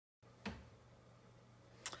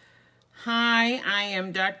Hi, I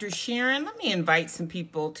am Dr. Sharon. Let me invite some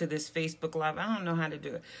people to this Facebook Live. I don't know how to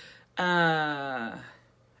do it.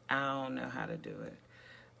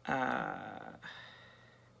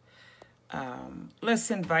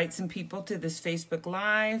 Let's invite some people to this Facebook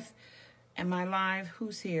Live. Am I live?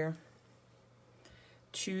 Who's here?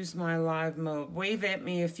 Choose my live mode. Wave at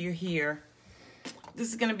me if you're here. This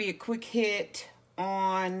is going to be a quick hit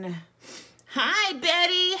on... Hi,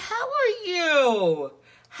 Betty. How are you?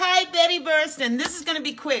 Hi, Betty Burston. This is going to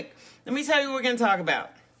be quick. Let me tell you what we're going to talk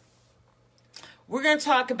about. We're going to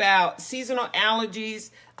talk about seasonal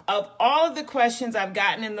allergies. Of all of the questions I've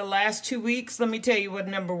gotten in the last 2 weeks, let me tell you what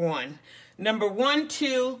number 1,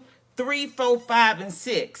 2, 3, 4, 5, and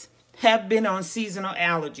 6 have been on seasonal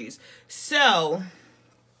allergies. So,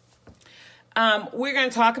 we're going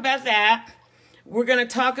to talk about that. We're going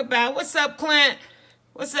to talk about, what's up, Clint?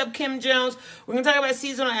 What's up, Kim Jones? We're going to talk about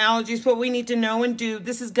seasonal allergies, what we need to know and do.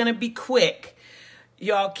 This is going to be quick.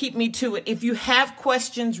 Y'all keep me to it. If you have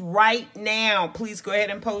questions right now, please go ahead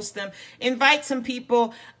and post them. Invite some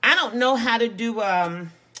people. I don't know how to do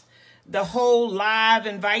the whole live,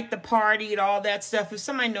 invite the party and all that stuff. If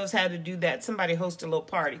somebody knows how to do that, somebody host a little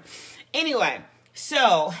party. Anyway,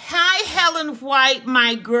 so hi, Helen White,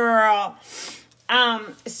 my girl.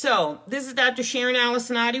 So this is Dr. Sharon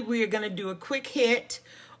Allison-Ottey. We are going to do a quick hit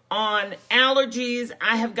on allergies.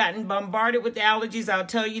 I have gotten bombarded with allergies. I'll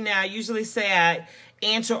tell you now, I usually say I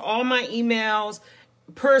answer all my emails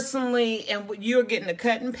personally, and you're getting a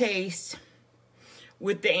cut and paste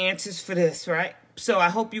with the answers for this, right? So I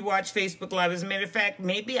hope you watch Facebook Live. As a matter of fact,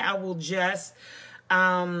 maybe I will just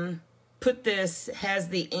put this as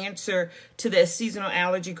the answer to the seasonal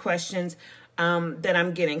allergy questions that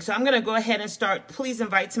I'm getting. So I'm going to go ahead and start. Please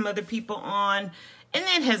invite some other people on. And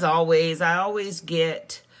then as always, I always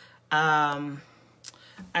get put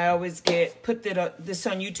this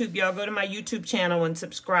on YouTube. Y'all go to my YouTube channel and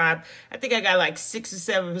subscribe. I think I got like 6 or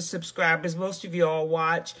 7 subscribers. Most of you all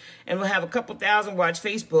watch, and we'll have a couple thousand watch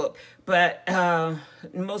Facebook, but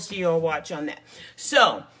most of you all watch on that.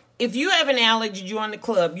 So if you have an allergy, you're on the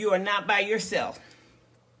club. You are not by yourself.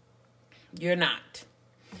 You're not.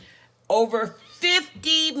 Over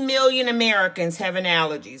 50 million Americans have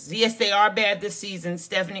allergies. Yes, they are bad this season,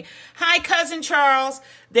 Stephanie. Hi, Cousin Charles.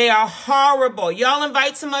 They are horrible. Y'all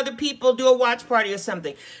invite some other people, do a watch party or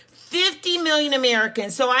something. 50 million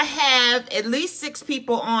Americans. So I have at least 6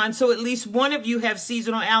 people on, so at least one of you have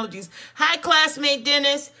seasonal allergies. Hi, classmate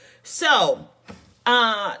Dennis. So,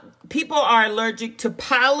 people are allergic to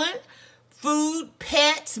pollen, food,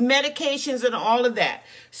 pets, medications, and all of that.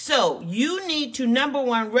 So you need to, number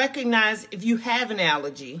 1, recognize if you have an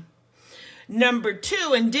allergy. Number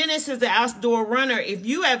 2, and Dennis is the outdoor runner. If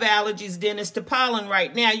you have allergies, Dennis, to pollen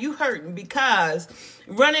right now, you hurting because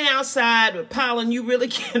running outside with pollen, you really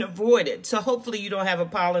can't avoid it. So hopefully you don't have a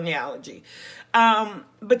pollen allergy.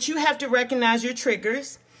 But you have to recognize your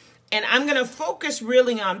triggers. And I'm going to focus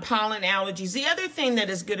really on pollen allergies. The other thing that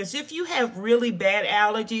is good is if you have really bad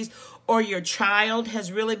allergies or your child has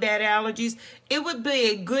really bad allergies, it would be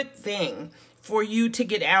a good thing for you to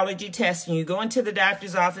get allergy testing. You go into the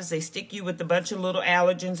doctor's office, they stick you with a bunch of little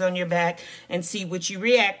allergens on your back and see what you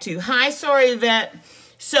react to. Hi, sorry, Yvette.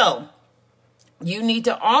 So you need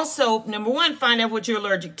to also, number 1, find out what you're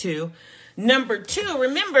allergic to. Number 2,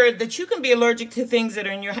 remember that you can be allergic to things that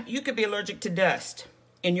are in your, you could be allergic to dust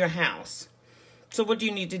in your house. So what do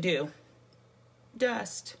you need to do?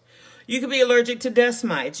 Dust. You could be allergic to dust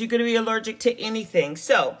mites. You could be allergic to anything.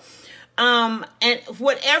 So, and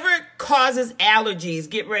whatever causes allergies,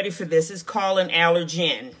 get ready for this, is called an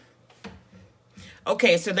allergen.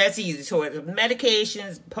 Okay, so that's easy. So it's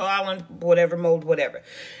medications, pollen, whatever, mold, whatever.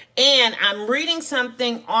 And I'm reading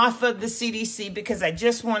something off of the CDC because I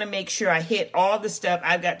just want to make sure I hit all the stuff.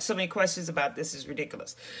 I've got so many questions about this. It's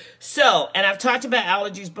ridiculous. So, and I've talked about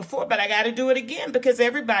allergies before, but I got to do it again because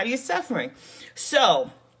everybody is suffering.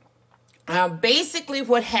 So, basically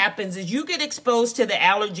what happens is you get exposed to the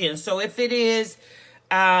allergen. So if it is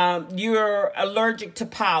you're allergic to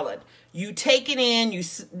pollen, you take it in,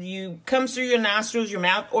 you comes through your nostrils, your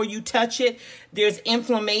mouth, or you touch it, there's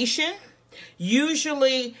inflammation.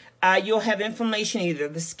 Usually you'll have inflammation, either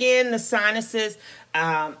the skin, the sinuses,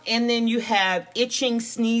 and then you have itching,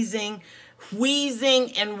 sneezing,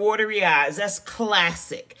 wheezing, and watery eyes. That's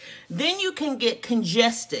classic. Then you can get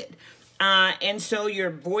congested. And so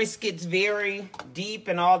your voice gets very deep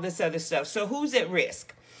and all this other stuff. So who's at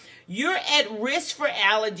risk? You're at risk for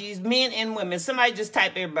allergies, men and women. Somebody just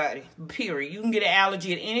type everybody, period. You can get an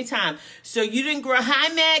allergy at any time. So you didn't grow,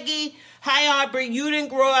 hi Maggie, hi Aubrey, you didn't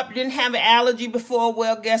grow up, didn't have an allergy before.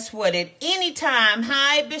 Well, guess what? At any time,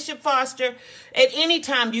 hi Bishop Foster, at any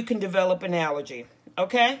time you can develop an allergy,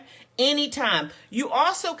 okay? Anytime. You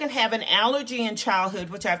also can have an allergy in childhood,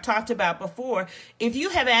 which I've talked about before. If you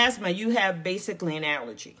have asthma, you have basically an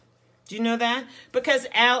allergy. Do you know that? Because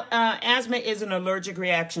asthma is an allergic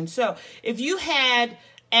reaction. So if you had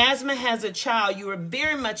asthma as a child, you are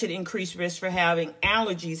very much at increased risk for having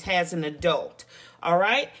allergies as an adult. All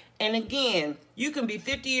right? And again, you can be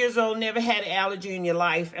 50 years old, never had an allergy in your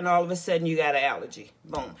life, and all of a sudden you got an allergy.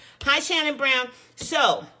 Boom. Hi, Shannon Brown.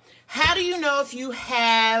 So how do you know if you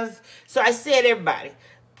have, so I said everybody,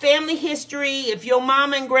 family history, if your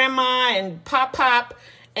mama and grandma and pop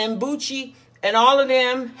and Bucci and all of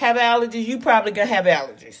them have allergies, you probably gonna have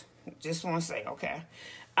allergies. Just want to say, okay.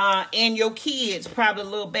 And your kids, probably a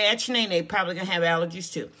little bad Shanae, they probably gonna have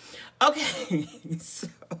allergies too. Okay,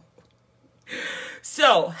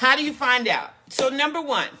 so how do you find out? So number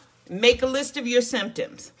one, make a list of your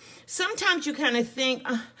symptoms. Sometimes you kind of think,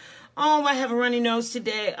 oh, I have a runny nose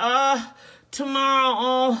today. Tomorrow,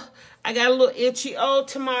 oh, I got a little itchy. Oh,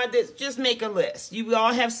 tomorrow, this. Just make a list. You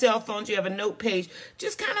all have cell phones. You have a note page.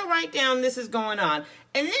 Just kind of write down this is going on.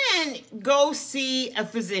 And then go see a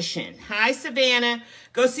physician. Hi, Savannah.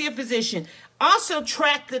 Go see a physician. Also,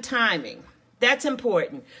 track the timing. That's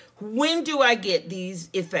important. When do I get these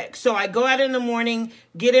effects? So I go out in the morning,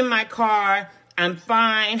 get in my car, I'm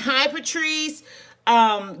fine. Hi, Patrice.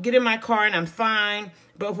 Get in my car and I'm fine.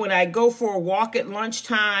 But when I go for a walk at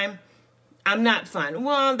lunchtime, I'm not fine.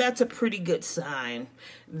 Well, that's a pretty good sign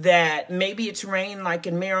that maybe it's rain like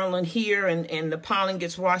in Maryland here and the pollen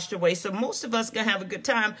gets washed away. So most of us going to have a good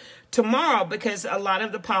time tomorrow because a lot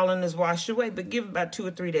of the pollen is washed away. But give it about 2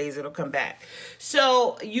 or 3 days, it'll come back.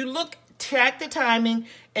 So you look, track the timing,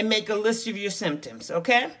 and make a list of your symptoms,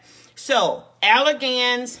 okay? So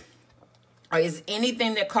allergens is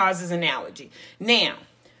anything that causes an allergy. Now,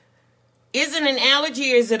 is it an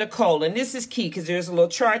allergy or is it a cold? And this is key because there's a little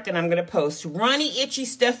chart that I'm going to post. Runny, itchy,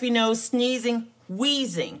 stuffy nose, sneezing,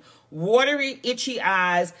 wheezing, watery, itchy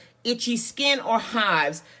eyes, itchy skin or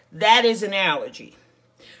hives. That is an allergy.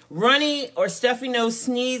 Runny or stuffy nose,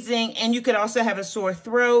 sneezing, and you could also have a sore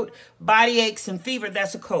throat, body aches, and fever.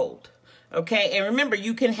 That's a cold. Okay? And remember,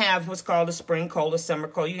 you can have what's called a spring cold, a summer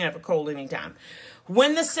cold. You can have a cold anytime.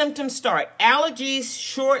 When the symptoms start, allergies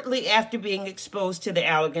shortly after being exposed to the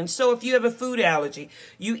allergen. So if you have a food allergy,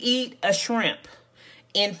 you eat a shrimp.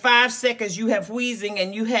 In 5 seconds, you have wheezing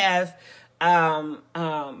and you have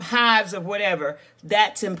hives or whatever.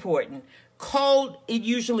 That's important. Cold, it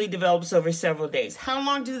usually develops over several days. How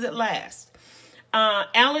long does it last?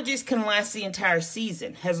 Allergies can last the entire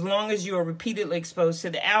season as long as you are repeatedly exposed to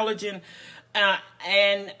the allergen.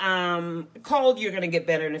 Cold, you're going to get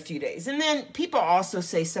better in a few days. And then people also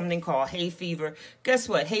say something called hay fever. Guess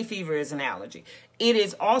what? Hay fever is an allergy. It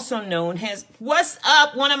is also known as, what's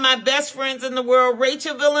up? One of my best friends in the world,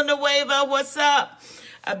 Rachel Villanueva. What's up?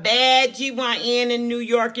 A bad GYN in New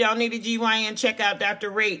York. Y'all need a GYN. Check out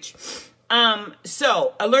Dr. Rach.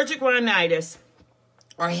 So allergic rhinitis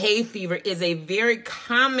or hay fever is a very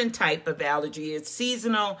common type of allergy. It's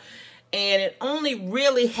seasonal. And it only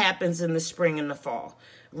really happens in the spring and the fall.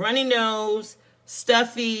 Runny nose,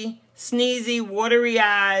 stuffy, sneezy, watery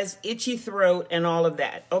eyes, itchy throat, and all of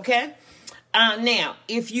that, okay? Now,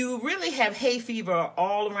 if you really have hay fever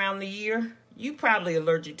all around the year, you're probably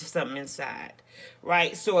allergic to something inside,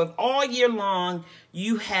 right? So if all year long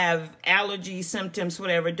you have allergy symptoms,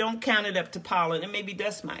 whatever, don't count it up to pollen. It may be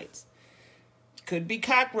dust mites. Could be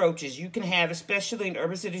cockroaches. You can have, especially in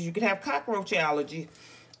urban cities, you can have cockroach allergy.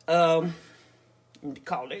 Call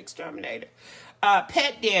the exterminator.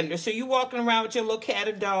 Pet dander. So you walking around with your little cat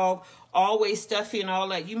or dog, always stuffy and all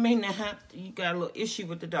that. You may not have, you got a little issue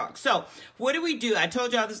with the dog. So what do we do? I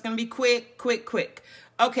told y'all this is going to be quick.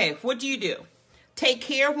 Okay, what do you do? Take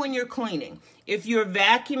care when you're cleaning. If you're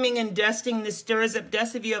vacuuming and dusting, this stirs up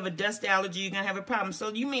dust. If you have a dust allergy, you're going to have a problem. So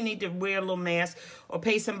you may need to wear a little mask or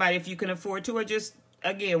pay somebody if you can afford to, or just,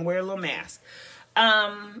 again, wear a little mask.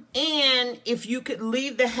 And if you could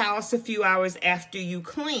leave the house a few hours after you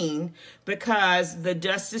clean, because the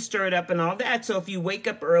dust is stirred up and all that. So if you wake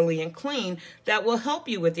up early and clean, that will help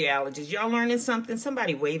you with your allergies. Y'all learning something?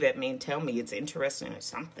 Somebody wave at me and tell me it's interesting or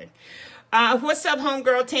something. What's up,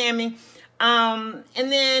 homegirl Tammy? And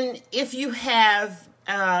then if you have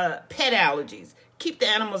pet allergies, keep the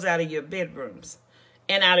animals out of your bedrooms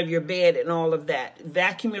and out of your bed and all of that.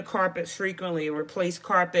 Vacuum your carpets frequently and replace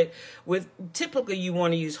carpet with, typically you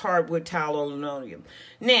want to use hardwood tile or linoleum.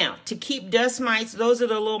 Now, to keep dust mites, those are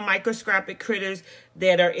the little microscopic critters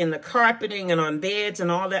that are in the carpeting and on beds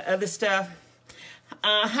and all that other stuff.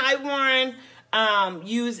 Hi, Warren.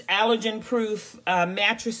 Use allergen-proof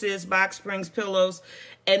mattresses, box springs, pillows,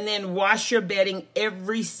 and then wash your bedding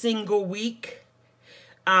every single week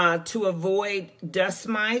to avoid dust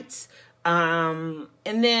mites. And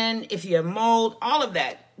then if you have mold, all of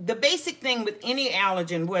that. The basic thing with any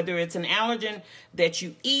allergen, whether it's an allergen that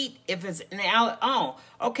you eat, if it's an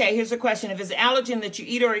here's a question. If it's an allergen that you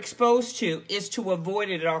eat or exposed to, is to avoid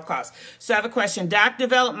it at all costs. So I have a question. Doc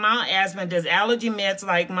developed mild asthma. Does allergy meds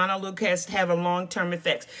like montelukast have a long-term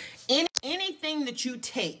effects? Anything that you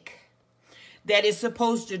take that is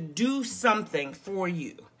supposed to do something for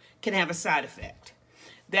you can have a side effect.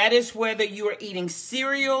 That is whether you are eating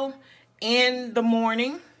cereal in the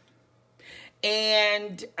morning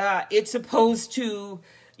and it's supposed to,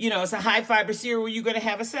 it's a high fiber cereal, you're going to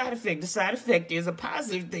have a side effect. The side effect is a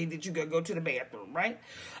positive thing that you're going to go to the bathroom, right?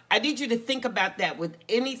 I need you to think about that with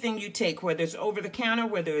anything you take, whether it's over the counter,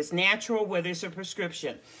 whether it's natural, whether it's a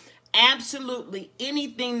prescription. Absolutely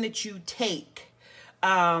anything that you take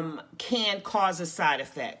can cause a side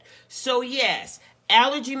effect. So yes,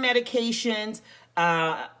 allergy medications,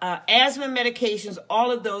 asthma medications,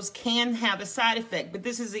 all of those can have a side effect, but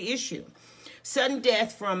this is the issue. Sudden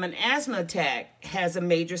death from an asthma attack has a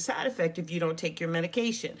major side effect if you don't take your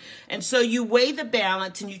medication. And so you weigh the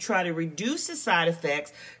balance and you try to reduce the side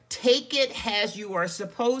effects. Take it as you are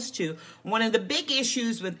supposed to. One of the big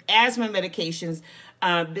issues with asthma medications,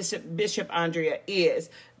 Bishop Andrea,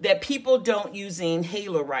 is that people don't use the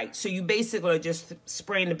inhaler right. So you basically are just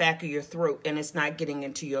spraying the back of your throat and it's not getting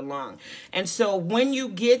into your lung. And so when you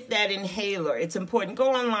get that inhaler, it's important.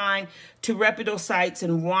 Go online to reputable sites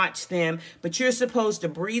and watch them. But you're supposed to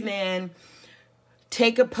breathe in,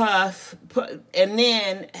 take a puff, and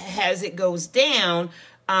then as it goes down,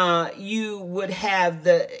 you would have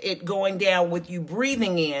it going down with you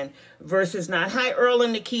breathing in versus not. Hi, Earl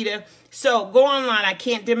and Nikita. So go online. I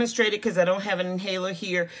can't demonstrate it because I don't have an inhaler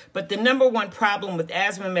here. But the number one problem with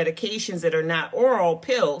asthma medications that are not oral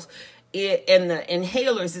pills and the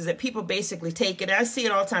inhalers is that people basically take it. I see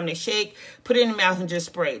it all the time. They shake, put it in their mouth and just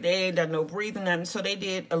spray. They ain't done no breathing, nothing. So they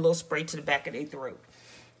did a little spray to the back of their throat.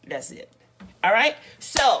 That's it. All right.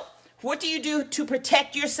 So what do you do to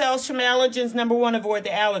protect yourselves from allergens? Number one, avoid the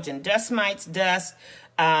allergen. Dust mites, dust,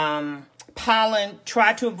 pollen.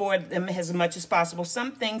 Try to avoid them as much as possible.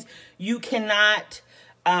 Some things you cannot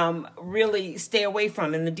really stay away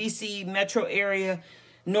from. In the D.C. metro area,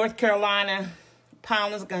 North Carolina,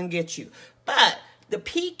 pollen is going to get you. But the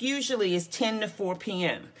peak usually is 10 to 4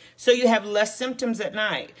 p.m. So you have less symptoms at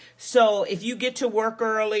night. So if you get to work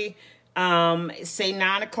early, say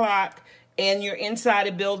 9 o'clock, and you're inside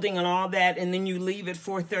a building and all that, and then you leave at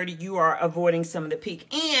 4:30, you are avoiding some of the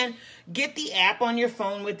peak. And get the app on your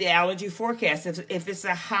phone with the allergy forecast. If it's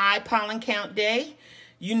a high pollen count day,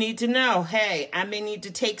 you need to know, hey, I may need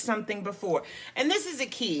to take something before. And this is a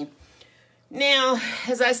key. Now,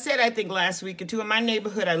 as I said, I think last week or two, in my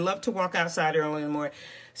neighborhood, I love to walk outside early in the morning.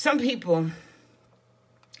 Some people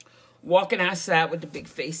walking outside with the big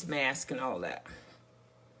face mask and all that.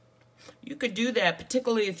 You could do that,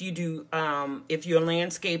 particularly if you do, if you're a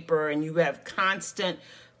landscaper and you have constant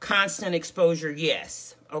exposure.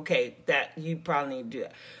 Yes, okay, that you probably need to do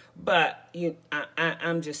that. But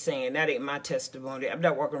I'm just saying that ain't my testimony. I'm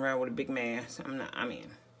not walking around with a big mask. I'm not.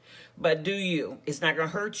 But do you? It's not going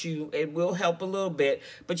to hurt you. It will help a little bit.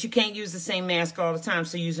 But you can't use the same mask all the time.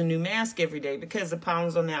 So use a new mask every day because the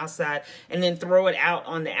pollen's on the outside. And then throw it out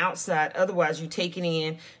on the outside. Otherwise, you take it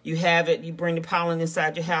in. You have it. You bring the pollen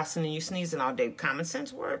inside your house. And then you sneeze it all day. Common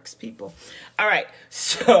sense works, people. All right.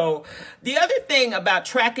 So the other thing about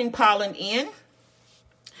tracking pollen in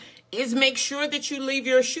is make sure that you leave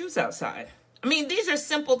your shoes outside. I mean, these are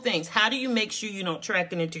simple things. How do you make sure you don't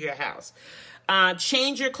track it into your house?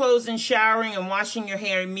 Change your clothes and showering and washing your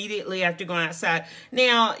hair immediately after going outside.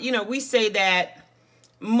 Now, we say that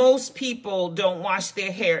most people don't wash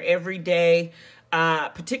their hair every day,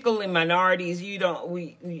 particularly minorities.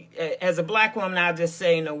 As a black woman, I'll just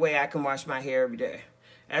say, no way I can wash my hair every day.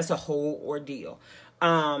 That's a whole ordeal.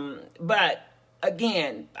 But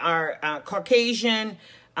again, our Caucasian,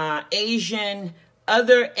 Asian,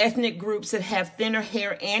 other ethnic groups that have thinner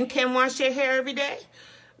hair and can wash their hair every day,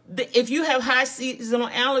 if you have high seasonal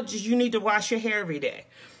allergies, you need to wash your hair every day.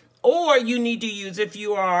 Or you need to use, if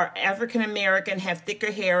you are African-American, have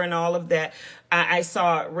thicker hair and all of that. I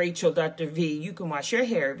saw Rachel, Dr. V, you can wash your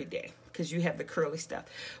hair every day because you have the curly stuff.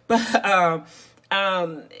 But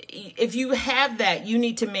If you have that, you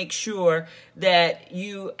need to make sure that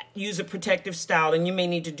you use a protective style, and you may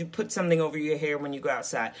need to put something over your hair when you go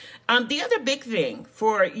outside. The other big thing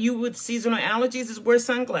for you with seasonal allergies is wear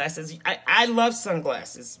sunglasses. I love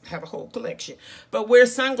sunglasses, have a whole collection, but wear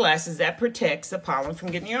sunglasses. That protects the pollen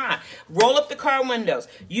from getting in your eye. Roll up the car windows.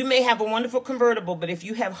 You may have a wonderful convertible, but if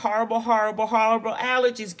you have horrible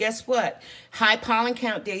allergies, guess what? High pollen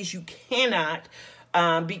count days, you cannot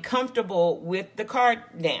be comfortable with the car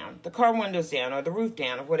windows down, or the roof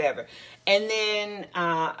down, or whatever. And then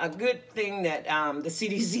a good thing that the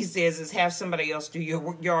CDC says is have somebody else do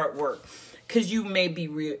your yard work, because you may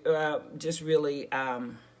be just really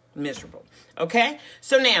miserable. Okay?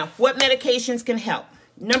 So now, what medications can help?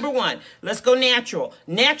 Number one, let's go natural.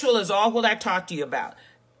 Natural is all what I talked to you about.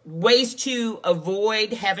 Ways to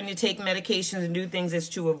avoid having to take medications and do things is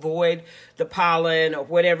to avoid the pollen or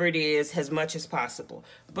whatever it is as much as possible.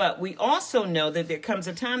 But we also know that there comes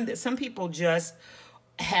a time that some people just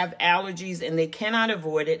have allergies and they cannot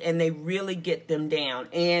avoid it, and they really get them down,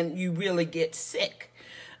 and you really get sick.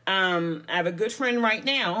 I have a good friend right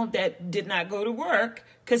now that did not go to work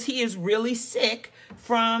because he is really sick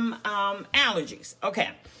from allergies. Okay,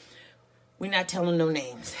 we're not telling no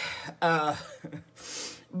names.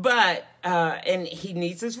 But, and he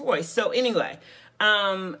needs his voice. So anyway,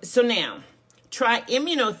 so now, try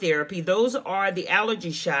immunotherapy. Those are the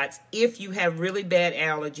allergy shots if you have really bad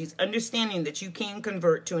allergies, understanding that you can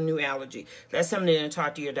convert to a new allergy. That's something to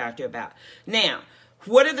talk to your doctor about. Now,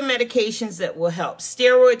 what are the medications that will help?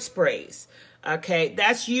 Steroid sprays. Okay,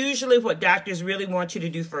 that's usually what doctors really want you to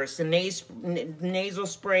do first. The nasal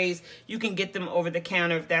sprays, you can get them over the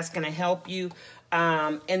counter if that's going to help you.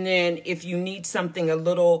 And then if you need something a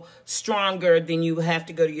little stronger, then you have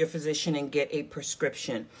to go to your physician and get a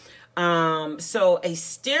prescription. So a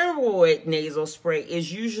steroid nasal spray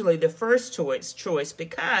is usually the first choice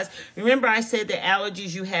because remember I said the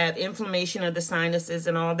allergies, you have inflammation of the sinuses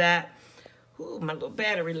and all that. Ooh, my little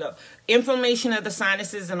battery low. Inflammation of the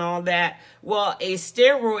sinuses and all that. Well, a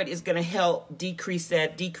steroid is going to help decrease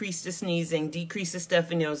that, decrease the sneezing, decrease the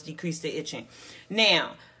stuffy nose, decrease the itching.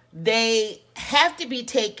 Now, they have to be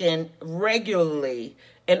taken regularly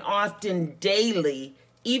and often daily,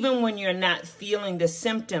 even when you're not feeling the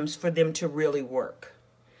symptoms, for them to really work.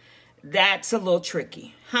 That's a little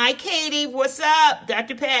tricky. Hi, Katie. What's up?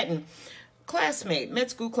 Dr. Patton. Classmate,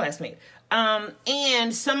 med school classmate.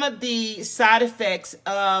 And some of the side effects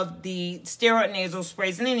of the steroid nasal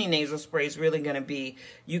sprays, and any nasal spray, is really going to be,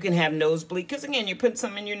 you can have nosebleed. Because again, you're putting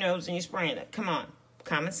something in your nose and you're spraying it. Come on.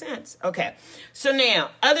 Common sense. Okay. So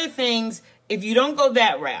now, other things, if you don't go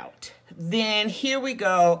that route, then here we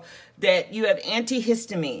go, that you have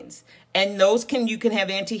antihistamines. And those you can have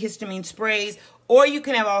antihistamine sprays, or you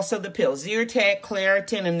can have also the pills, Zyrtec,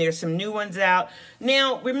 Claritin, and there's some new ones out.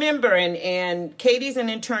 Now, remember, and Katie's an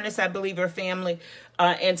internist, I believe, her family,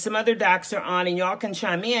 and some other docs are on, and y'all can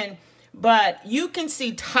chime in. But you can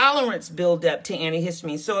see tolerance build up to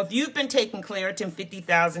antihistamines. So if you've been taking Claritin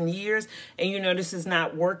 50,000 years and you notice it's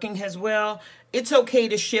not working as well, it's okay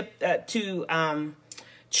to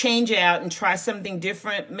change out and try something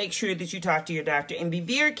different. Make sure that you talk to your doctor and be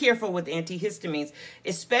very careful with antihistamines,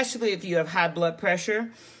 especially if you have high blood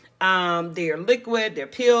pressure. They're liquid, they're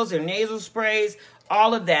pills, they're nasal sprays,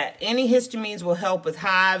 all of that. Antihistamines will help with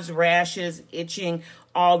hives, rashes, itching,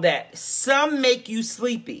 all that. Some make you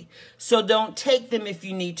sleepy, so don't take them if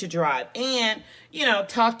you need to drive. And,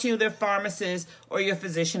 talk to their pharmacist or your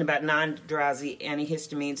physician about non-drowsy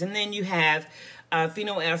antihistamines. And then you have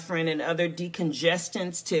phenylephrine and other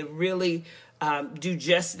decongestants to really do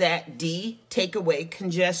just that, take away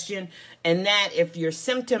congestion. And that, if your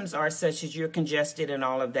symptoms are such as you're congested and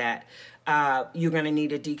all of that, you're going to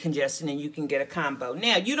need a decongestant, and you can get a combo.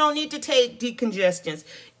 Now, you don't need to take decongestants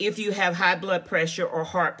if you have high blood pressure or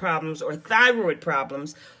heart problems or thyroid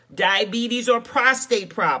problems, diabetes or prostate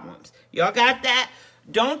problems. Y'all got that?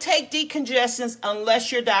 Don't take decongestants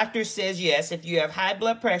unless your doctor says yes. If you have high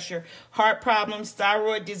blood pressure, heart problems,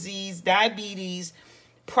 thyroid disease, diabetes,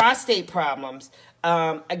 prostate problems,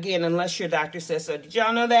 again, unless your doctor says so. Did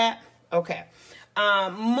y'all know that? Okay.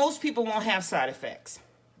 Most people won't have side effects.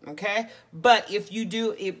 Okay, but if you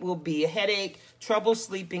do, it will be a headache, trouble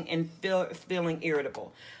sleeping, and feeling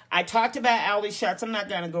irritable. I talked about allergy shots. I'm not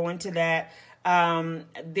going to go into that.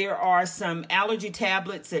 There are some allergy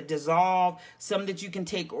tablets that dissolve, some that you can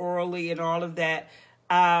take orally and all of that.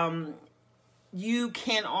 You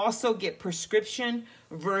can also get prescription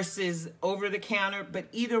versus over-the-counter, but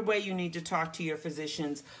either way, you need to talk to your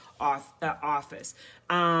physician's office.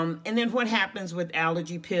 And then what happens with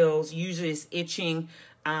allergy pills, usually it's itching,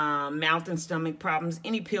 mouth and stomach problems.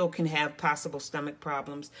 Any pill can have possible stomach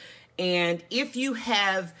problems. And if you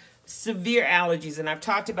have severe allergies, and I've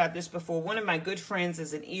talked about this before, one of my good friends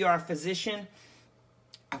is an ER physician.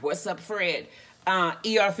 What's up, Fred?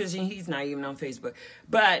 ER physician, he's not even on Facebook,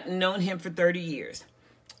 but known him for 30 years.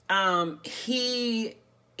 If he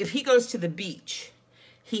goes to the beach,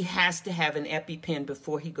 he has to have an EpiPen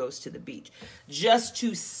before he goes to the beach, just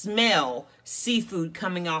to smell seafood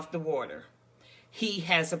coming off the water. He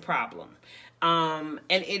has a problem. And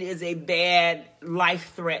it is a bad,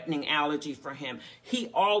 life-threatening allergy for him. He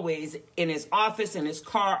always, in his office, in his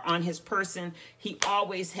car, on his person, he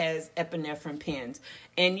always has epinephrine pens.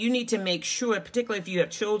 And you need to make sure, particularly if you have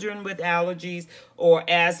children with allergies or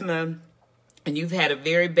asthma, and you've had a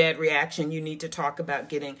very bad reaction, you need to talk about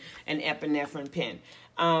getting an epinephrine pen.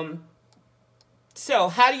 So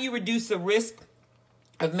how do you reduce the risk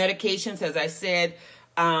of medications? As I said,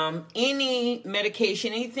 any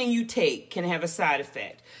medication, anything you take can have a side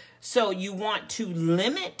effect. So you want to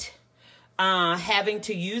limit having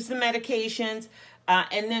to use the medications,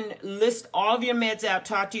 and then list all of your meds out,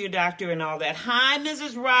 talk to your doctor and all that. Hi,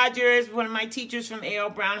 Mrs. Rogers, one of my teachers from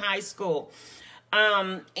A.L. Brown High School.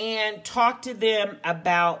 And talk to them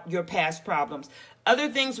about your past problems. Other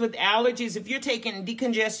things with allergies, if you're taking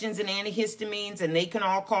decongestants and antihistamines, and they can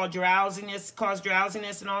all cause drowsiness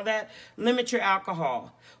and all that, limit your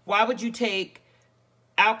alcohol. Why would you take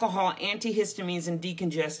alcohol, antihistamines, and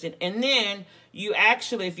decongestant? And then you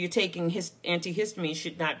actually, if you're taking antihistamines,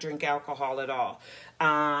 should not drink alcohol at all.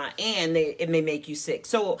 And it may make you sick.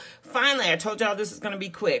 So finally, I told y'all this is going to be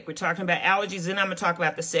quick. We're talking about allergies, and I'm going to talk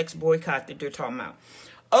about the sex boycott that they're talking about.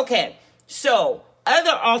 Okay, so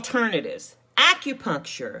other alternatives.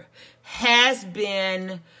 Acupuncture has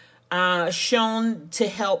been shown to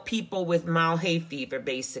help people with mild hay fever,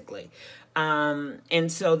 basically.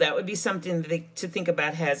 And so that would be something to think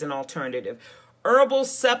about as an alternative. Herbal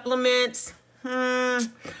supplements.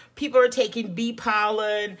 People are taking bee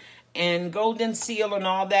pollen and golden seal and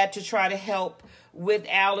all that to try to help with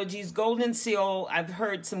allergies. Golden seal, I've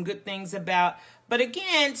heard some good things about. But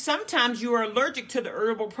again, sometimes you are allergic to the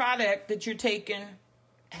herbal product that you're taking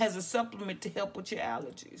as a supplement to help with your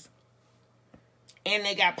allergies. And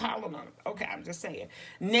they got pollen on it. Okay, I'm just saying.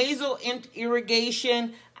 Nasal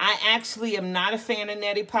irrigation. I actually am not a fan of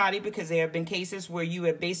neti potty, because there have been cases where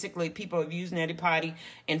people have used neti potty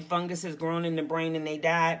and fungus has grown in the brain and they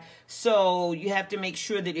died. So you have to make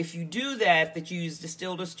sure that if you do that you use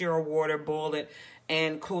distilled or still water, boil it,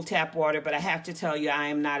 and cool tap water. But I have to tell you, I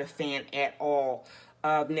am not a fan at all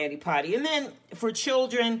of neti potty. And then for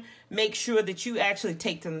children, make sure that you actually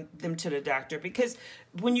take them to the doctor, because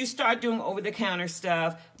when you start doing over-the-counter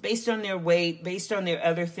stuff based on their weight, based on their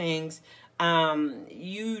other things,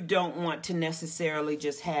 you don't want to necessarily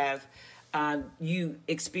just have you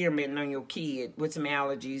experimenting on your kid with some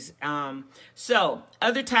allergies. So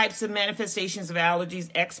other types of manifestations of allergies,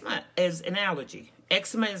 eczema is an allergy.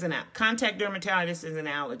 Eczema is contact dermatitis is an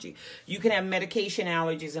allergy. You can have medication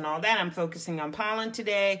allergies and all that. I'm focusing on pollen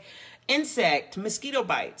today. Insect, mosquito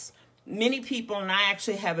bites. Many people, and I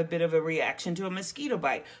actually have a bit of a reaction to a mosquito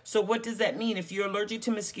bite. So what does that mean? If you're allergic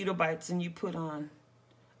to mosquito bites, and you put on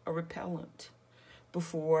a repellent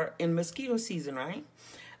before in mosquito season, right?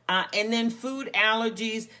 And then food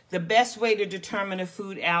allergies. The best way to determine a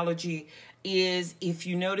food allergy is, if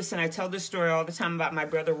you notice, and I tell this story all the time about my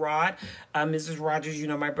brother Rod, Mrs. Rogers, you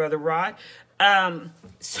know my brother Rod. Rod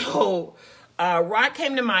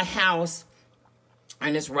came to my house,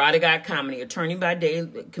 and it's Rod Guy Comedy, attorney by day,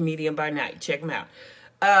 comedian by night. Check him out.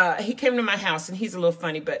 He came to my house, and he's a little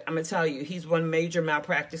funny, but I'm going to tell you, he's won major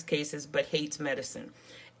malpractice cases, but hates medicine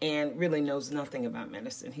and really knows nothing about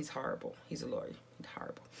medicine. He's horrible. He's a lawyer. He's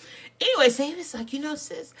horrible. Anyway, so he was like,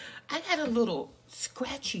 sis, I got a little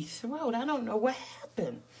scratchy throat. I don't know what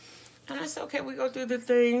happened. And I said, okay, we go through the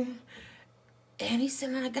thing. And he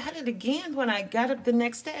said, I got it again when I got up the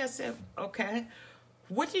next day. I said, okay.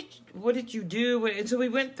 What did you do? And so we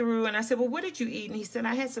went through, and I said, well, what did you eat? And he said,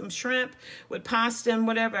 I had some shrimp with pasta and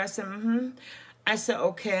whatever. I said, I said,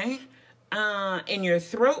 okay. And your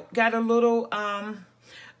throat got a little,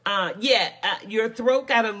 your throat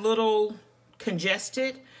got a little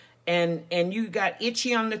congested, and you got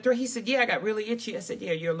itchy on the throat. He said, yeah, I got really itchy. I said,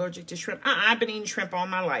 yeah, you're allergic to shrimp. I've been eating shrimp all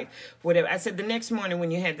my life. Whatever. I said, the next morning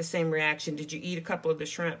when you had the same reaction, did you eat a couple of the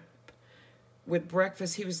shrimp with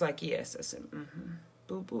breakfast? He was like, yes. I said,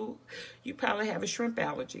 boo-boo, you probably have a shrimp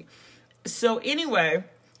allergy. So anyway,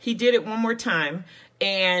 He did it one more time.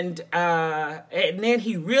 And then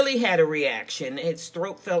he really had a reaction. His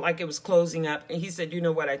throat felt like it was closing up. And he said, you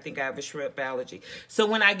know what? I think I have a shrimp allergy. So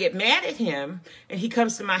when I get mad at him and he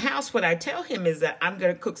comes to my house, what I tell him is that I'm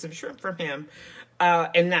going to cook some shrimp for him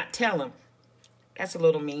and not tell him. That's a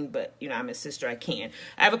little mean, but, you know, I'm his sister. I can.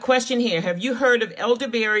 I have a question here. Have you heard of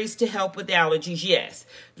elderberries to help with allergies? Yes.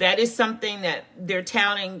 That is something that they're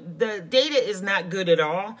touting. The data is not good at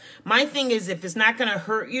all. My thing is, if it's not going to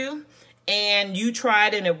hurt you, and you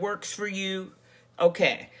tried and it works for you,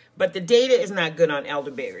 okay. But the data is not good on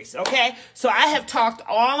elderberries, okay? So I have talked,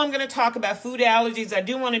 all I'm going to talk about food allergies. I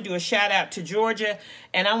do want to do a shout out to Georgia,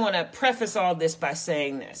 and I want to preface all this by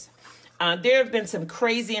saying this. There have been some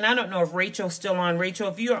crazy, and I don't know if Rachel's still on. Rachel,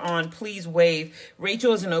 if you're on, please wave.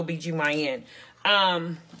 Rachel is an OBGYN.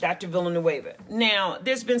 Dr. Villanueva. Now,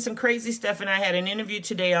 there's been some crazy stuff, and I had an interview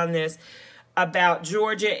today on this about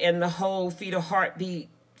Georgia and the whole fetal heartbeat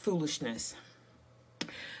foolishness.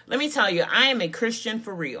 Let me tell you, I am a Christian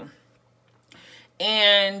for real.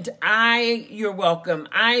 And you're welcome.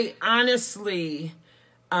 I honestly,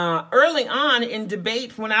 early on in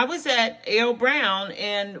debate, when I was at A.L. Brown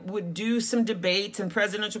and would do some debates in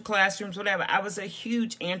presidential classrooms, whatever, I was a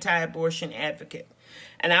huge anti-abortion advocate.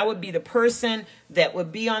 And I would be the person that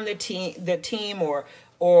would be on the team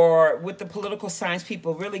or with the political science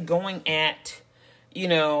people really going at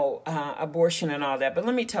abortion and all that. But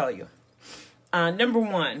let me tell you, number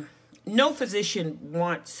one, no physician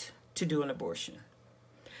wants to do an abortion.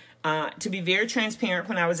 To be very transparent,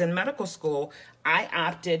 when I was in medical school, I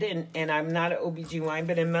opted, and I'm not an OBGYN,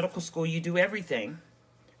 but in medical school, you do everything,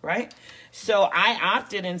 right? So I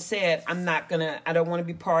opted and said, I don't want to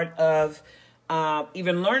be part of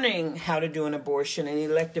even learning how to do an abortion, an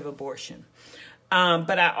elective abortion.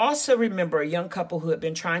 But I also remember a young couple who had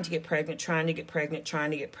been trying to get pregnant,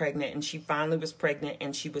 and she finally was pregnant,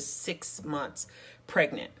 and she was 6 months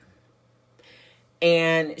pregnant.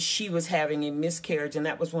 And she was having a miscarriage, and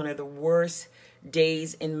that was one of the worst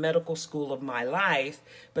days in medical school of my life,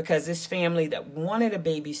 because this family that wanted a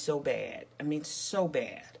baby so bad, so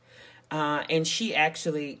bad, and she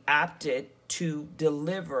actually opted to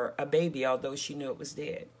deliver a baby, although she knew it was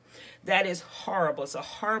dead. That is horrible. It's a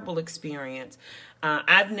horrible experience.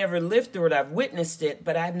 I've never lived through it. I've witnessed it,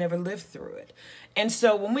 but I've never lived through it. And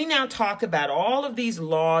so when we now talk about all of these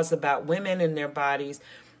laws about women and their bodies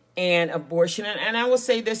and abortion, and I will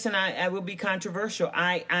say this, and I will be controversial.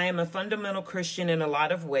 I am a fundamental Christian in a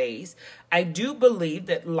lot of ways. I do believe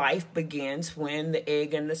that life begins when the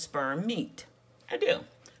egg and the sperm meet. I do.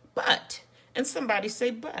 But, and somebody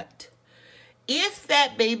say but, if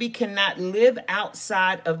that baby cannot live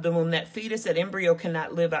outside of the womb, that fetus, that embryo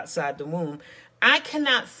cannot live outside the womb, I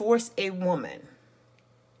cannot force a woman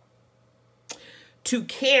to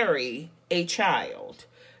carry a child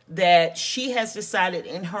that she has decided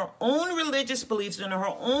in her own religious beliefs, in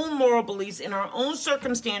her own moral beliefs, in her own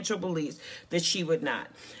circumstantial beliefs that she would not.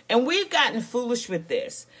 And we've gotten foolish with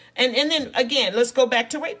this. And then again, let's go back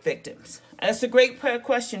to rape victims. That's a great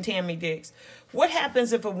question, Tammy Diggs. What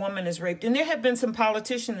happens if a woman is raped? And there have been some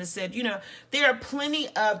politicians that said, there are plenty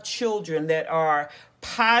of children that are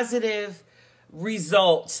positive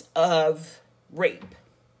results of rape.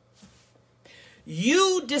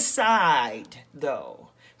 You decide, though,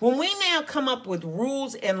 when we now come up with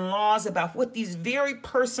rules and laws about what these very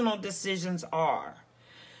personal decisions are,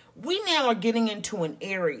 we now are getting into an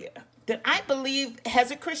area that I believe,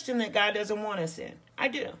 as a Christian, that God doesn't want us in. I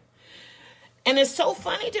do. And it's so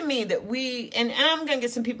funny to me that and I'm going to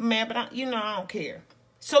get some people mad, but I don't care.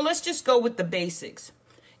 So let's just go with the basics.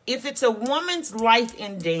 If it's a woman's life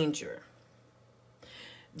in danger,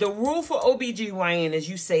 the rule for OBGYN is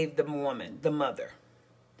you save the woman, the mother.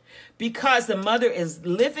 Because the mother is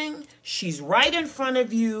living, she's right in front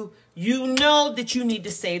of you, you know that you need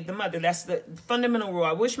to save the mother. That's the fundamental rule.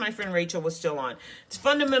 I wish my friend Rachel was still on. It's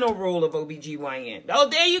fundamental rule of OBGYN. Oh,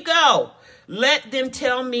 there you go. Let them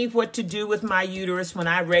tell me what to do with my uterus when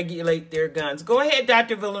I regulate their guns. Go ahead,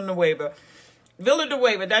 Dr. Villanueva.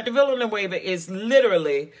 Dr. Villanueva is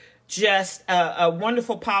literally just a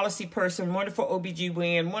wonderful policy person, wonderful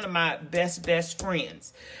OBGYN, one of my best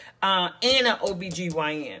friends, and an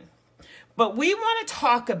OBGYN. But we want to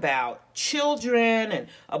talk about children, and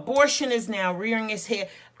abortion is now rearing its head.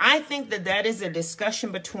 I think that is a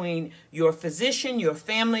discussion between your physician, your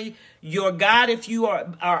family, your God, if you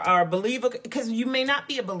are a believer, because you may not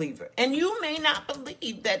be a believer. And you may not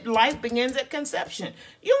believe that life begins at conception.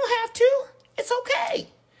 You don't have to. It's okay,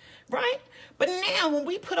 right? But now when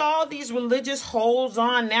we put all these religious holds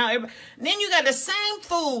on then you got the same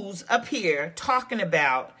fools up here talking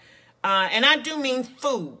about, and I do mean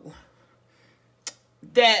fool,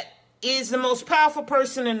 that is the most powerful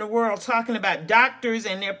person in the world talking about doctors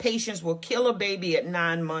and their patients will kill a baby at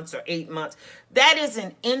 9 months or 8 months. That is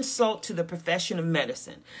an insult to the profession of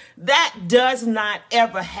medicine. That does not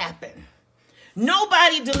ever happen.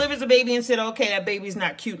 Nobody delivers a baby and said, okay, that baby's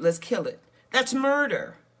not cute, let's kill it. That's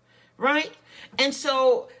murder, right? And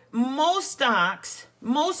so most docs,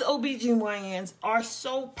 most OBGYNs are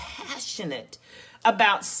so passionate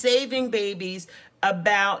about saving babies,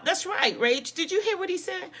 that's right, Rach, did you hear what he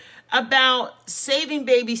said? About saving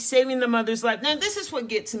babies, saving the mother's life. Now, this is what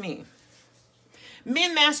gets me.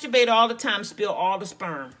 Men masturbate all the time, spill all the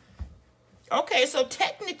sperm. Okay, so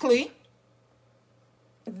technically,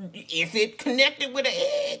 if it connected with an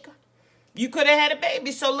egg, you could have had a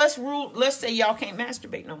baby. So let's say y'all can't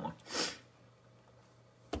masturbate no more.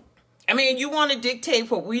 I mean, you want to dictate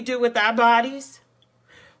what we do with our bodies?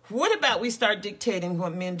 What about we start dictating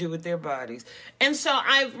what men do with their bodies? And so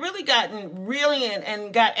I've really gotten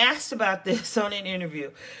and got asked about this on an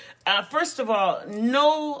interview. First of all,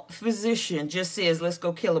 no physician just says, let's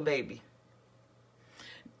go kill a baby.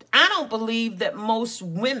 I don't believe that most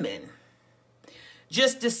women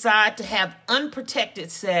just decide to have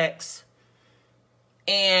unprotected sex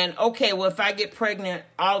and, okay, well, if I get pregnant,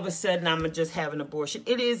 all of a sudden I'm going to just have an abortion.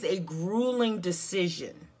 It is a grueling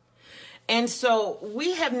decision. And so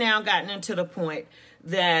we have now gotten into the point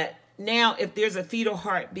that now if there's a fetal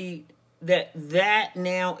heartbeat, that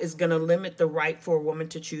now is going to limit the right for a woman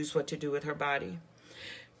to choose what to do with her body.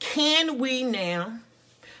 Can we now,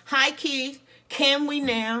 hi Keith, can we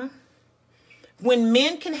now, when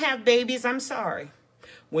men can have babies, I'm sorry,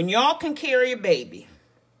 when y'all can carry a baby,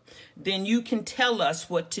 then you can tell us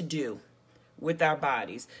what to do with our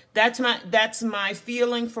bodies. That's my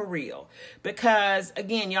feeling for real. Because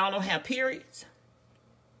again, y'all don't have periods,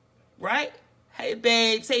 right? Hey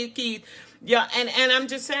babes, hey Keith. Yeah, and I'm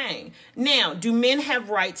just saying. Now, do men have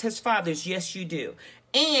rights as fathers? Yes, you do.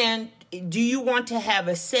 And do you want to have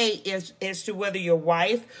a say as to whether your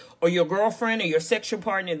wife or your girlfriend or your sexual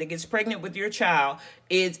partner that gets pregnant with your child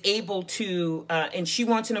is able to, and she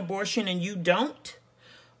wants an abortion and you don't?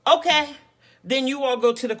 Okay. Then you all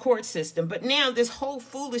go to the court system. But now this whole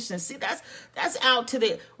foolishness, see, that's out to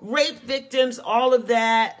the rape victims, all of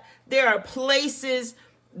that. There are places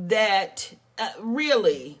that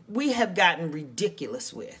really we have gotten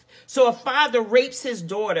ridiculous with. So a father rapes his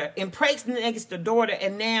daughter, impregnates the daughter,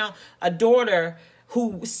 and now a daughter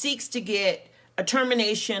who seeks to get a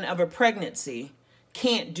termination of a pregnancy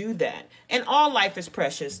can't do that. And all life is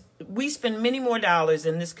precious. We spend many more dollars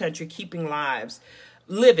in this country keeping lives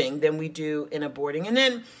living than we do in aborting. And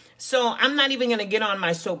then, so I'm not even going to get on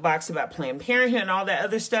my soapbox about Planned Parenthood and all that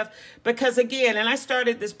other stuff, because again, and I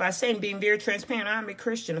started this by saying, being very transparent, I'm a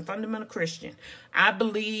Christian, a fundamental Christian. I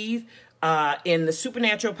believe in the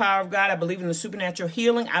supernatural power of God. I believe in the supernatural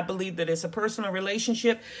healing. I believe that it's a personal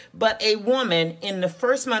relationship. But a woman in the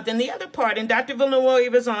first month, and the other part, and Dr.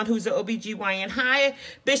 Villanueva is on, who's an OBGYN. Hi,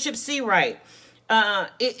 Bishop C. Wright.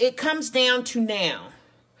 It comes down to now.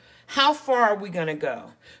 How far are we going to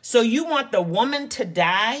go? So you want the woman to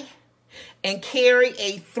die and carry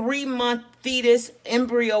a 3-month fetus,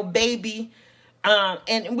 embryo baby,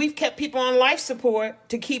 and we've kept people on life support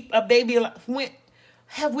to keep a baby alive.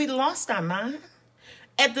 Have we lost our mind?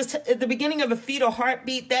 At the beginning of a fetal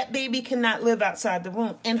heartbeat, that baby cannot live outside the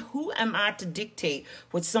womb. And who am I to dictate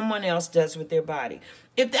what someone else does with their body?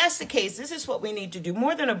 If that's the case, this is what we need to do.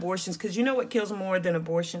 More than abortions, because you know what kills more than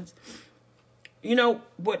abortions? You know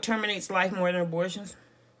what terminates life more than abortions?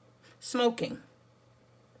 Smoking.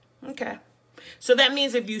 Okay. So that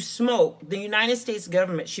means if you smoke, the United States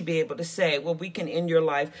government should be able to say, well, we can end your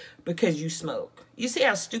life because you smoke. You see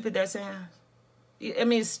how stupid that sounds? I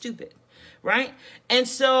mean, it's stupid, right? And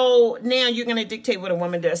so now you're going to dictate what a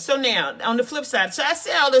woman does. So now, on the flip side, so I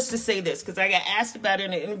say all this to say this, because I got asked about it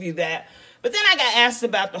in an interview that, but then I got asked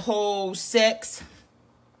about the whole sex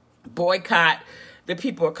boycott that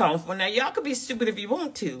people are calling for. Now, y'all could be stupid if you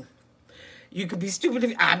want to. You could be stupid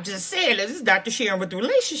if, I'm just saying, this is Dr. Sharon with the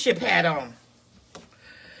relationship hat on.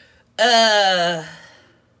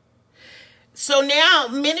 So now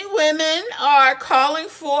many women are calling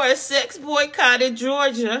for a sex boycott in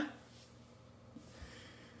Georgia.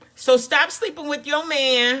 So stop sleeping with your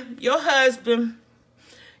man, your husband,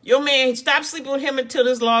 your man. Stop sleeping with him until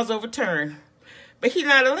this law is overturned. But he's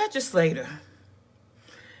not a legislator.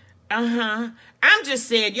 I'm just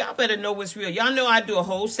saying, y'all better know what's real. Y'all know I do a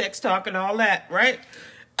whole sex talk and all that, right?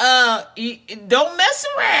 Don't mess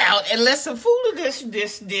around and let some fool of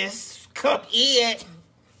this come in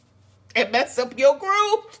and mess up your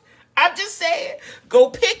groove. I'm just saying, go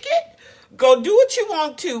pick it, Go do what you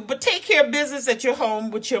want to, but take care of business at your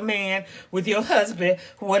home with your man, with your husband,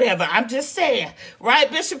 whatever. I'm just saying. Right,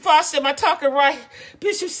 Bishop Foster, am I talking right?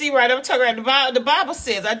 Bishop C. Right, I'm talking right. The Bible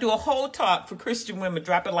says I do a whole talk for Christian women.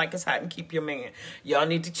 Drop it like it's hot and keep your man. Y'all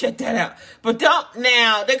need to check that out. But don't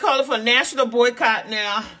now. They call it for a national boycott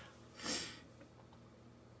now.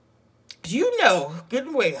 You know good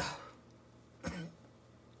and well.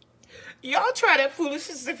 Y'all try that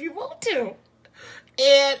foolishness if you want to.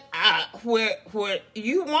 And where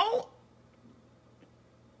you won't,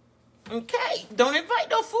 okay, don't invite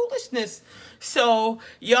no foolishness. So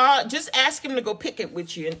y'all just ask him to go picket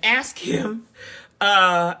with you, and ask him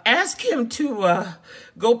to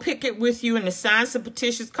go picket with you and to sign some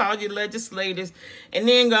petitions, call your legislators, and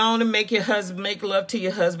then go on and make love to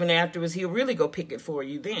your husband afterwards. He'll really go picket for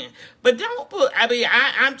you then. But don't put,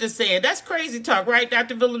 I'm just saying, that's crazy talk, right,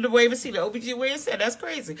 Dr. Villanueva? See, the OBGYN said that's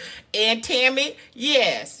crazy. And Tammy,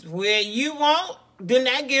 yes, where you won't, then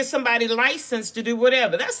that gives somebody license to do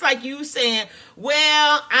whatever. That's like you saying,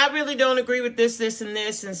 well, I really don't agree with this, and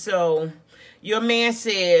this, and so your man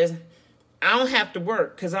says, I don't have to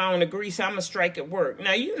work because I don't agree, so I'm going to strike at work.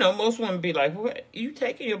 Now, you know, most women be like, what? You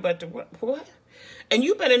taking your butt to what? What? And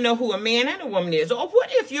you better know who a man and a woman is. Or what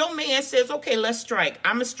if your man says, okay, let's strike.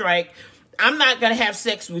 I'm going to strike. I'm not going to have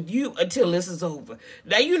sex with you until this is over.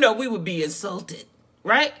 Now, you know, we would be insulted,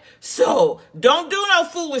 right? So don't do no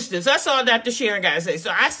foolishness. That's all Dr. Sharon got to say.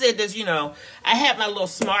 So I said this, you know, I had my little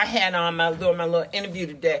smart hat on, my little interview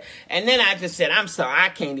today. And then I just said, I'm sorry, I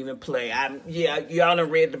can't even play. Y'all done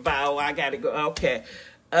read the bio. I got to go. Okay.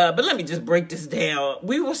 But let me just break this down.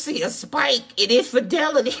 We will see a spike in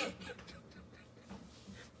infidelity.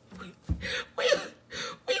 we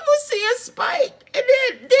will see a spike. And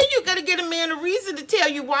then you're going to get a man a reason to tell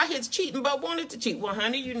you why he's cheating but wanted to cheat. Well,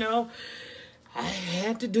 honey, you know, I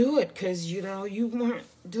had to do it because, you know, you weren't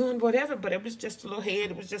doing whatever, but it was just a little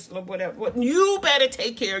head. It was just a little whatever. Well, you better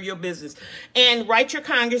take care of your business and write your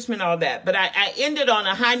congressman, all that. But I ended on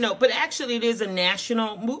a high note. But actually, it is a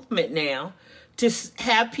national movement now to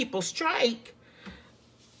have people strike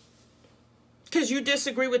because you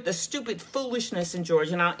disagree with the stupid foolishness in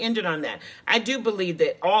Georgia. And I'll end it on that. I do believe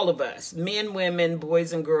that all of us, men, women,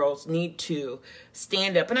 boys, and girls, need to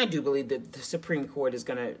stand up. And I do believe that the Supreme Court is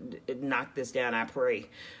going to knock this down, I pray.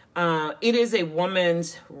 It is a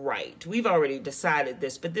woman's right. We've already decided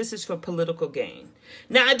this, but this is for political gain.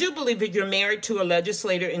 Now, I do believe if you're married to a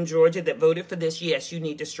legislator in Georgia that voted for this, yes, you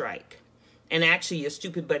need to strike. And actually, your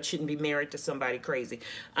stupid butt shouldn't be married to somebody crazy.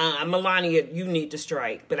 Melania, you need to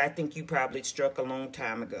strike, but I think you probably struck a long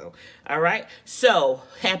time ago. All right? So,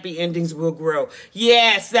 happy endings will grow.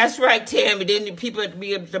 Yes, that's right, Tammy. Didn't people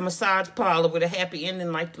be at the massage parlor with a happy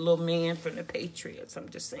ending like the little man from the Patriots? I'm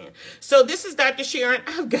just saying. So, this is Dr. Sharon.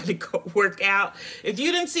 I've got to go work out. If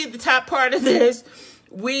you didn't see the top part of this,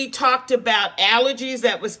 we talked about allergies.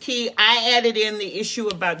 That was key. I added in the issue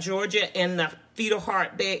about Georgia and the fetal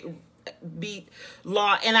heartbeat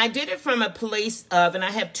law, and I did it from a place of, and I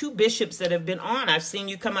have two bishops that have been on. I've seen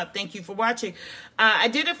you come up. Thank you for watching. I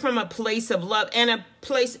did it from a place of love and a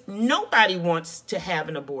place nobody wants to have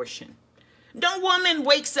an abortion. No woman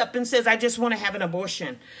wakes up and says, I just want to have an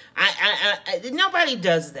abortion. Nobody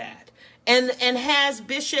does that. And has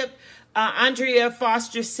Bishop Andrea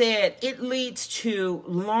Foster said, it leads to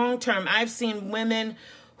long-term. I've seen women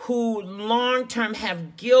who long-term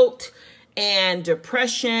have guilt and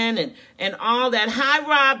depression and all that. Hi,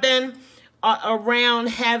 Robin, around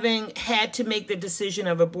having had to make the decision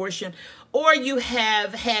of abortion, or you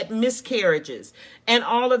have had miscarriages and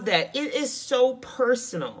all of that. It is so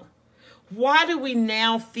personal. Why do we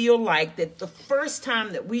now feel like that the first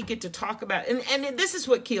time that we get to talk about, and this is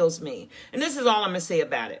what kills me, and this is all I'm going to say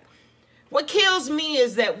about it. What kills me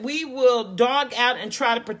is that we will dog out and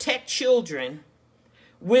try to protect children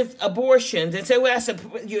with abortions and say, well, that's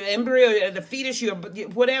your embryo, the fetus, your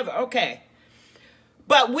whatever, okay.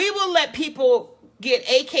 But we will let people get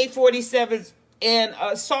AK-47s and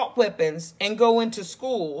assault weapons and go into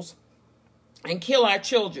schools and kill our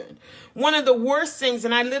children. One of the worst things,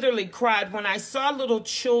 and I literally cried when I saw little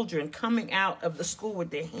children coming out of the school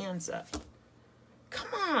with their hands up.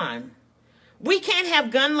 Come on. We can't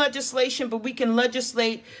have gun legislation, but we can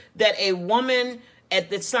legislate that a woman at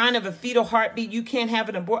the sign of a fetal heartbeat, you can't have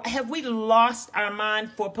an abortion. Have we lost our mind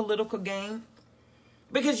for political gain?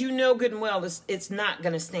 Because you know good and well it's not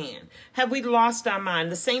going to stand. Have we lost our mind?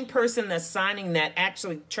 The same person that's signing that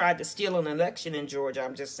actually tried to steal an election in Georgia,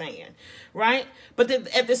 I'm just saying, right? But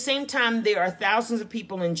at the same time, there are thousands of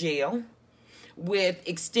people in jail with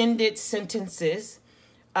extended sentences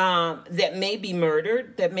that may be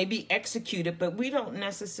murdered, that may be executed, but we don't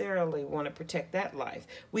necessarily want to protect that life.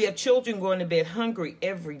 We have children going to bed hungry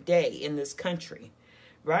every day in this country,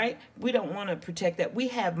 right? We don't want to protect that. We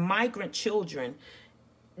have migrant children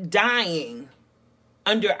dying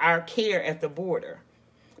under our care at the border,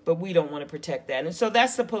 but we don't want to protect that. And so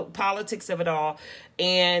that's the politics of it all.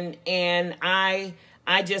 And I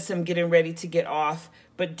just am getting ready to get off,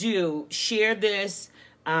 but do share this.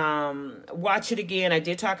 Watch it again. I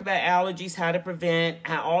did talk about allergies, how to prevent,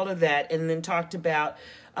 how all of that, and then talked about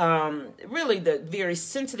really the very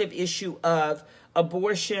sensitive issue of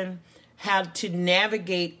abortion, how to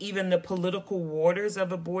navigate even the political waters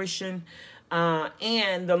of abortion,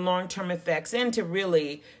 and the long-term effects, and to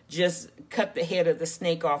really just cut the head of the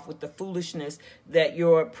snake off with the foolishness that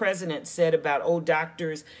your president said about, oh,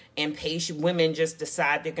 doctors and patient women just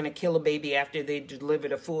decide they're going to kill a baby after they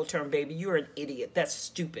delivered a full-term baby. You're an idiot. That's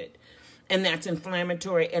stupid. And that's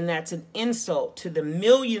inflammatory, and that's an insult to the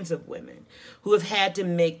millions of women who have had to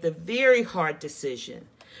make the very hard decision,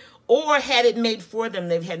 or had it made for them,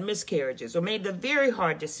 they've had miscarriages, or made the very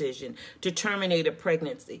hard decision to terminate a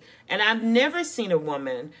pregnancy. And I've never seen a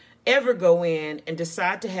woman ever go in and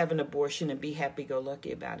decide to have an abortion and be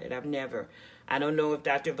happy-go-lucky about it. I've never. I don't know if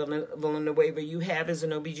Dr. Villanueva, you have as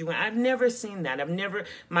an OBGYN. I've never seen that.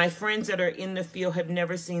 My friends that are in the field have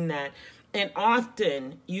never seen that. And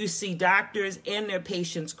often you see doctors and their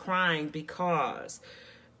patients crying because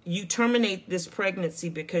you terminate this pregnancy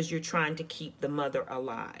because you're trying to keep the mother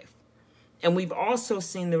alive. And we've also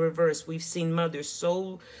seen the reverse. We've seen mothers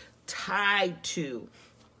so tied to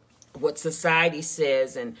what society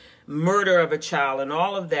says and murder of a child and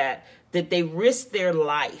all of that, that they risk their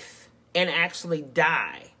life and actually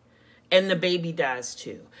die. And the baby dies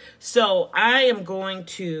too. So I am going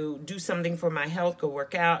to do something for my health, go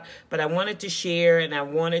work out. But I wanted to share, and I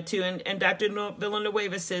wanted to. And Dr.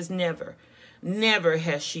 Villanueva says never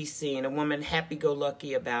has she seen a woman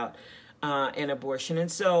happy-go-lucky about an abortion.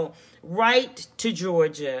 And so right to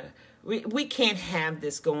Georgia, we can't have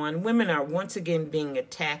this go on. Women are once again being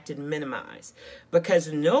attacked and minimized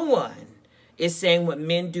because no one is saying what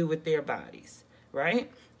men do with their bodies,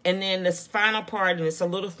 right? And then this final part, and it's a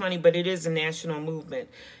little funny, but it is a national movement.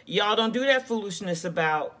 Y'all don't do that foolishness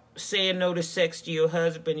about saying no to sex to your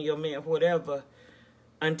husband, your man, whatever,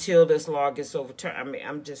 until this law gets overturned. I mean,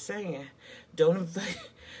 I'm just saying, don't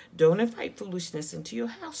invite foolishness into your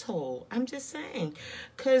household. I'm just saying,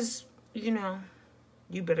 because,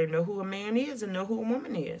 you better know who a man is and know who a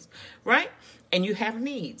woman is, right? And you have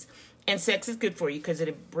needs. And sex is good for you because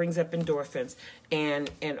it brings up endorphins and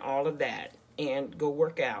all of that. And go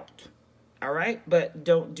work out. All right? But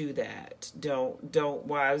don't do that.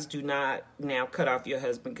 Wives, do not now cut off your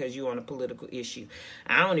husband because you're on a political issue.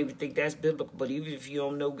 I don't even think that's biblical, but even if you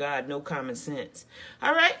don't know God, no common sense.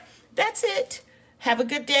 All right? That's it. Have a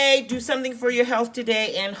good day. Do something for your health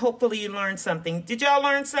today, and hopefully you learned something. Did y'all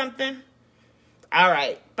learn something? All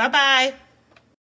right. Bye-bye.